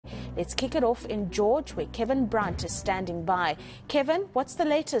Let's kick it off in George, where Kevin Brandt is standing by. Kevin, what's the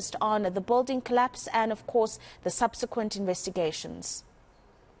latest on the building collapse and, of course, the subsequent investigations?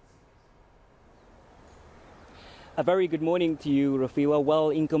 A very good morning to you, Rafiwa. Well,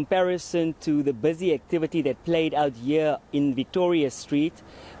 in comparison to the busy activity that played out here in Victoria Street,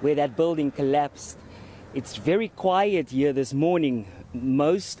 where that building collapsed, it's very quiet here this morning.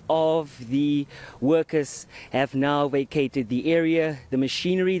 Most of the workers have now vacated the area. The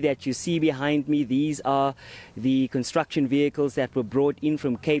machinery that you see behind me, these are the construction vehicles that were brought in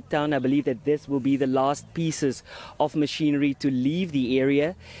from Cape Town. I believe that this will be the last pieces of machinery to leave the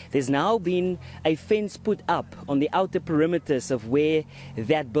area. There's now been a fence put up on the outer perimeters of where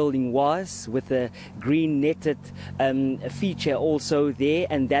that building was, with a green netted feature also there,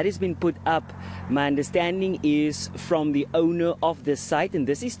 and that has been put up, my understanding is, from the owner of this site, and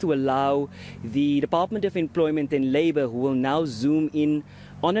this is to allow the Department of Employment and Labour, who will now zoom in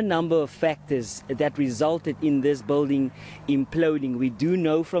on a number of factors that resulted in this building imploding. We do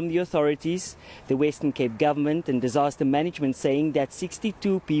know from the authorities, the Western Cape Government and Disaster Management, saying that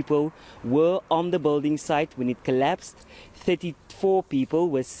 62 people were on the building site when it collapsed. 34 people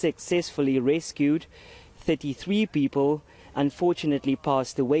were successfully rescued. 33 people unfortunately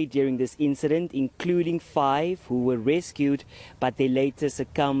passed away during this incident, including 5 who were rescued, but they later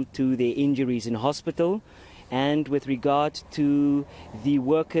succumbed to their injuries in hospital. And with regard to the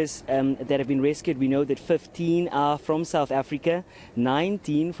workers that have been rescued, we know that 15 are from South Africa,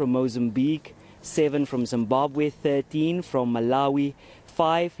 19 from Mozambique, 7 from Zimbabwe, 13 from Malawi,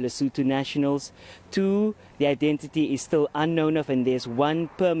 5 Lesotho nationals, 2 the identity is still unknown of, and there's 1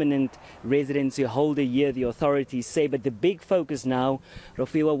 permanent residency holder here, the authorities say. But the big focus now,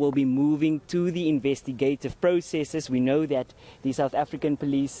 Rafiwa, will be moving to the investigative processes. We know that the South African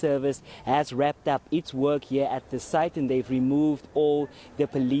Police Service has wrapped up its work here at the site, and they've removed all the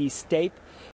police tape.